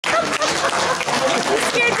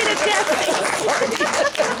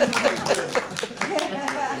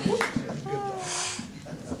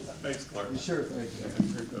Sure, thank you.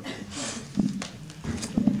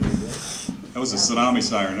 That was a tsunami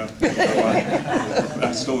siren, huh?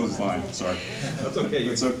 I stole his line, sorry. That's okay.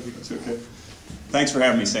 It's okay. Thanks for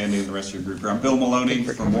having me, Sandy, and the rest of your group here. I'm Bill Maloney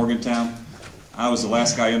from Morgantown. I was the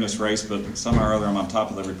last guy in this race, but somehow or other I'm on top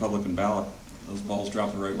of the Republican ballot. Those balls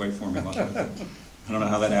dropped the right way for me. I don't know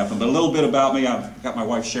how that happened, but a little bit about me. I've got my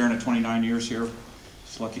wife Sharon at 29 years here.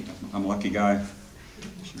 It's lucky. I'm a lucky guy.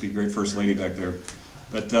 She'd be a great first lady back there.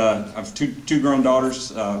 But I have two grown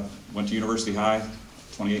daughters. Went to University High,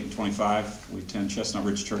 28 and 25. We attend Chestnut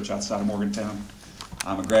Ridge Church outside of Morgantown.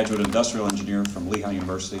 I'm a graduate industrial engineer from Lehigh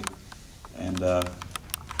University. And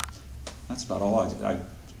that's about all. I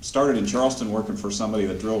started in Charleston working for somebody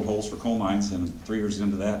that drilled holes for coal mines, and 3 years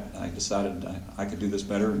into that I decided I could do this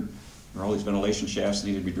better. And there were all these ventilation shafts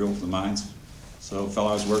needed to be drilled for the mines. So a fellow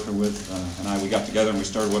I was working with we got together and we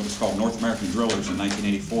started what was called North American Drillers in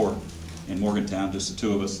 1984 in Morgantown, just the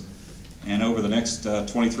two of us. And over the next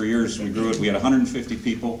 23 years we grew it. We had 150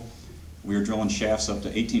 people. We were drilling shafts up to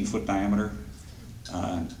 18-foot diameter.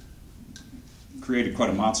 Created quite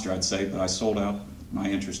a monster, I'd say, but I sold out my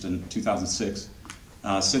interest in 2006.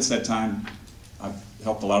 Since that time, I've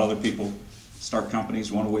helped a lot of other people start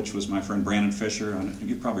companies, one of which was my friend Brandon Fisher. And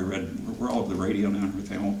you probably read, we're all over the radio now and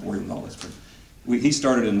everything, I won't bore you with all this. But he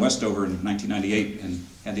started in Westover in 1998 and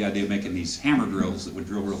had the idea of making these hammer drills that would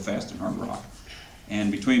drill real fast in hard rock.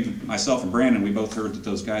 And between myself and Brandon, we both heard that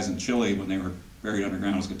those guys in Chile, when they were buried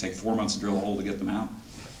underground, it was going to take 4 months to drill a hole to get them out.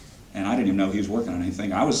 And I didn't even know he was working on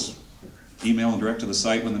anything. I was emailing direct to the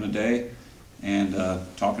site within a day and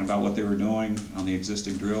talking about what they were doing on the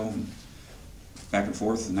existing drill, and back and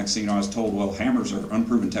forth. The next thing you know, I was told, well, hammers are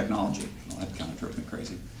unproven technology. Well, that kind of drove me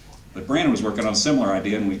crazy. But Brandon was working on a similar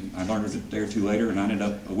idea, and I learned it a day or two later, and I ended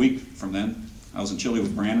up a week from then. I was in Chile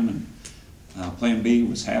with Brandon, and Plan B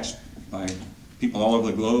was hatched by people all over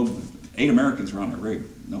the globe. 8 Americans were on the rig.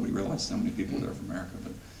 Nobody realized how many people were there from America.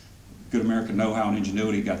 But good American know-how and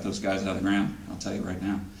ingenuity got those guys out of the ground, I'll tell you right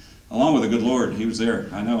now. Along with the good Lord, he was there.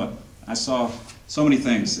 I know it. I saw so many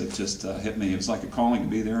things that just hit me. It was like a calling to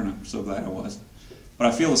be there, and I'm so glad I was. But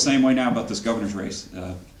I feel the same way now about this governor's race.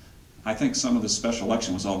 I think some of this special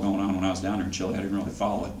election was all going on when I was down there in Chile. I didn't really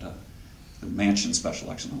follow it. The Manchin special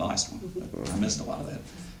election, the last one. I missed a lot of that.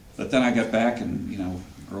 But then I got back, and you know,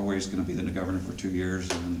 Earlway's going to be the new governor for 2 years,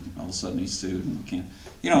 and then all of a sudden he's sued, and can't.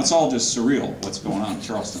 You know, it's all just surreal what's going on in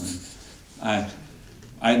Charleston.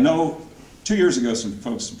 I know 2 years ago some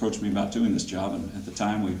folks approached me about doing this job, and at the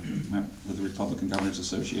time we met with the Republican Governors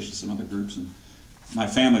Association, some other groups, and my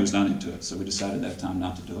family was not into it, so we decided that time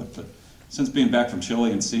not to do it. But since being back from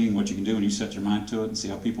Chile and seeing what you can do when you set your mind to it and see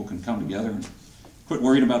how people can come together and quit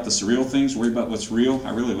worrying about the surreal things, worry about what's real,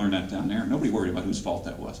 I really learned that down there. Nobody worried about whose fault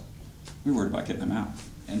that was. We worried about getting them out.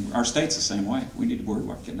 And our state's the same way. We need to worry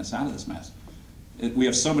about getting us out of this mess. We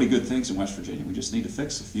have so many good things in West Virginia. We just need to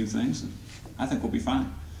fix a few things, and I think we'll be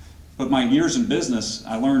fine. But my years in business,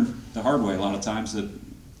 I learned the hard way a lot of times that,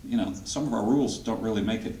 you know, some of our rules don't really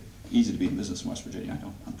make it easy to be in business in West Virginia.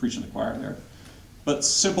 I'm preaching the choir there. But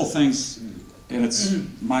simple things, and it's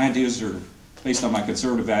my ideas are based on my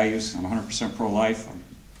conservative values. I'm 100% pro-life. I'm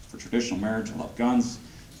for traditional marriage. I love guns.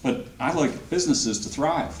 But I like businesses to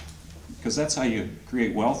thrive, because that's how you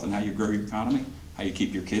create wealth and how you grow your economy, how you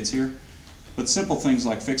keep your kids here. But simple things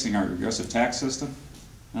like fixing our regressive tax system.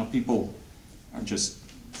 Now, people are just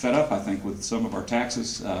fed up, I think, with some of our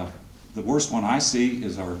taxes. The worst one I see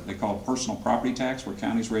is they call it personal property tax, where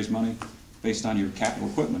counties raise money based on your capital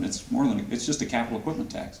equipment. It's just a capital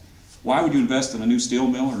equipment tax. Why would you invest in a new steel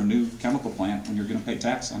mill or a new chemical plant when you're going to pay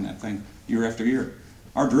tax on that thing year after year?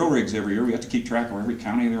 Our drill rigs every year, we have to keep track of every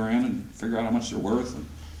county they're in and figure out how much they're worth. And,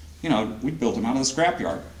 you know, we built them out of the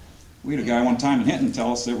scrapyard. We had a guy one time in Hinton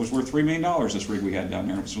tell us that it was worth $3 million, this rig we had down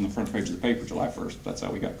there. It was from the front page of the paper July 1st. That's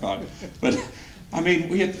how we got caught. But, I mean,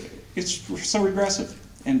 we're so regressive.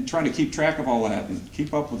 And trying to keep track of all that and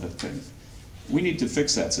keep up with the things. We need to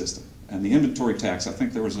fix that system. And the inventory tax, I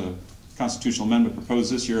think there was a constitutional amendment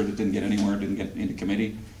proposed this year that didn't get anywhere, didn't get into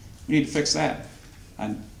committee. We need to fix that.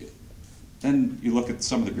 And then you look at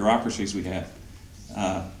some of the bureaucracies we have.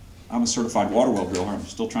 I'm a certified water well driller. I'm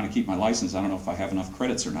still trying to keep my license. I don't know if I have enough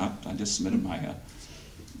credits or not. I just submitted my, what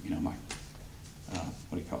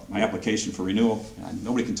do you call it? My application for renewal.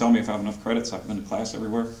 Nobody can tell me if I have enough credits. I've been to class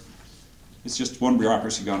everywhere. It's just one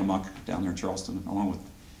bureaucracy gone amok down there in Charleston, along with,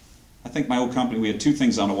 I think my old company, we had 2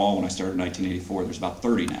 things on the wall when I started in 1984. There's about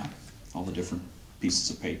 30 now, all the different pieces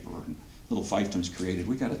of paper and little fiefdoms created.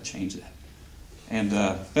 We got to change that. And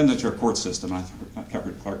then there's our court system. I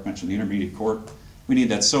covered, Clark mentioned the intermediate court. We need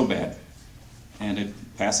that so bad. And it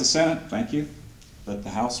passed the Senate, thank you, but the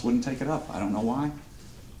House wouldn't take it up. I don't know why.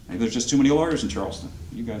 Maybe there's just too many lawyers in Charleston.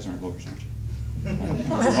 You guys aren't lawyers, aren't you?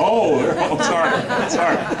 Oh,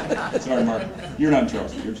 sorry, Mark. You're not in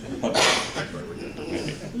Charleston. You're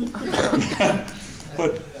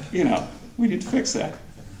but, you know, we need to fix that.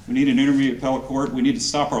 We need an intermediate appellate court. We need to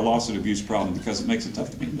stop our lawsuit abuse problem because it makes it tough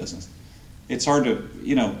to be in business. It's hard to,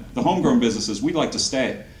 you know, the homegrown businesses, we'd like to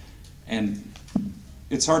stay. And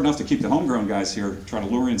it's hard enough to keep the homegrown guys here, try to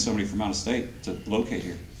lure in somebody from out of state to locate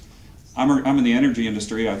here. I'm in the energy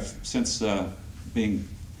industry. Since being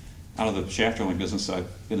out of the shaft drilling business, I've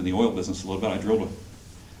been in the oil business a little bit. I drilled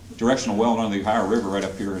a directional well under the Ohio River right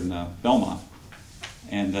up here in Belmont.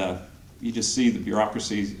 And you just see the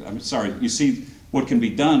bureaucracy, you see what can be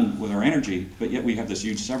done with our energy, but yet we have this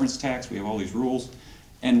huge severance tax, we have all these rules,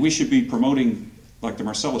 and we should be promoting, like the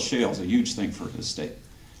Marcellus Shale is a huge thing for this state.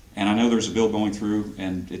 And I know there's a bill going through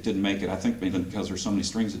and it didn't make it, I think maybe because there's so many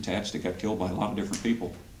strings attached, it got killed by a lot of different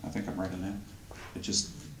people. I think I'm right in that.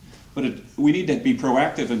 We need to be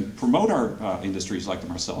proactive and promote our industries like the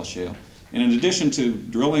Marcellus Shale. And in addition to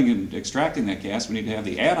drilling and extracting that gas, we need to have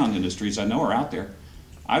the add-on industries I know are out there.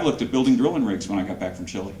 I looked at building drilling rigs when I got back from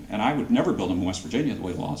Chile, and I would never build them in West Virginia the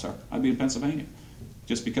way the laws are. I'd be in Pennsylvania,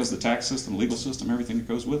 just because of the tax system, legal system, everything that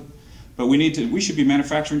goes with it. But we should be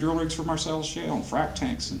manufacturing drill rigs for Marcellus Shale and frac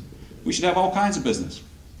tanks, and we should have all kinds of business,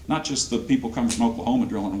 not just the people coming from Oklahoma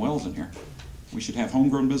drilling wells in here. We should have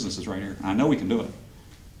homegrown businesses right here. I know we can do it.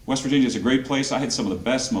 West Virginia is a great place. I had some of the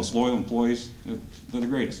best, most loyal employees. They're the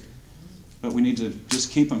greatest. But we need to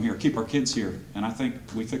just keep them here, keep our kids here. And I think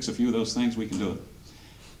we fix a few of those things, we can do it.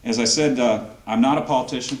 As I said, I'm not a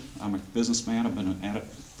politician. I'm a businessman. I've been at it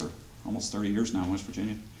for almost 30 years now in West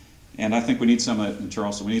Virginia. And I think we need some of that in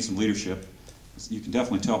Charleston. We need some leadership. You can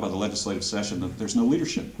definitely tell by the legislative session that there's no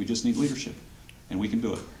leadership. We just need leadership. And we can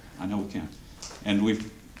do it. I know we can. And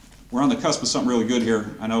we're on the cusp of something really good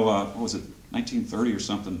here. I know, what was it, 1930 or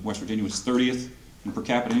something, West Virginia was 30th in per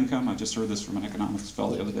capita income. I just heard this from an economics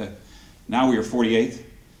fellow the other day. Now we are 48th,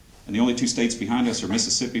 and the only two states behind us are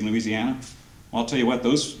Mississippi and Louisiana. Well, I'll tell you what,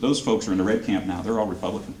 those folks are in the red camp now. They're all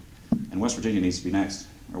Republican. And West Virginia needs to be next,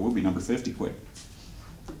 or we'll be number 50 quick.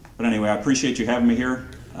 But anyway, I appreciate you having me here.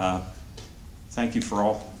 Thank you for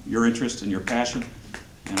all your interest and your passion,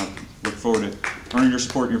 and I look forward to earning your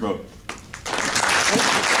support and your vote.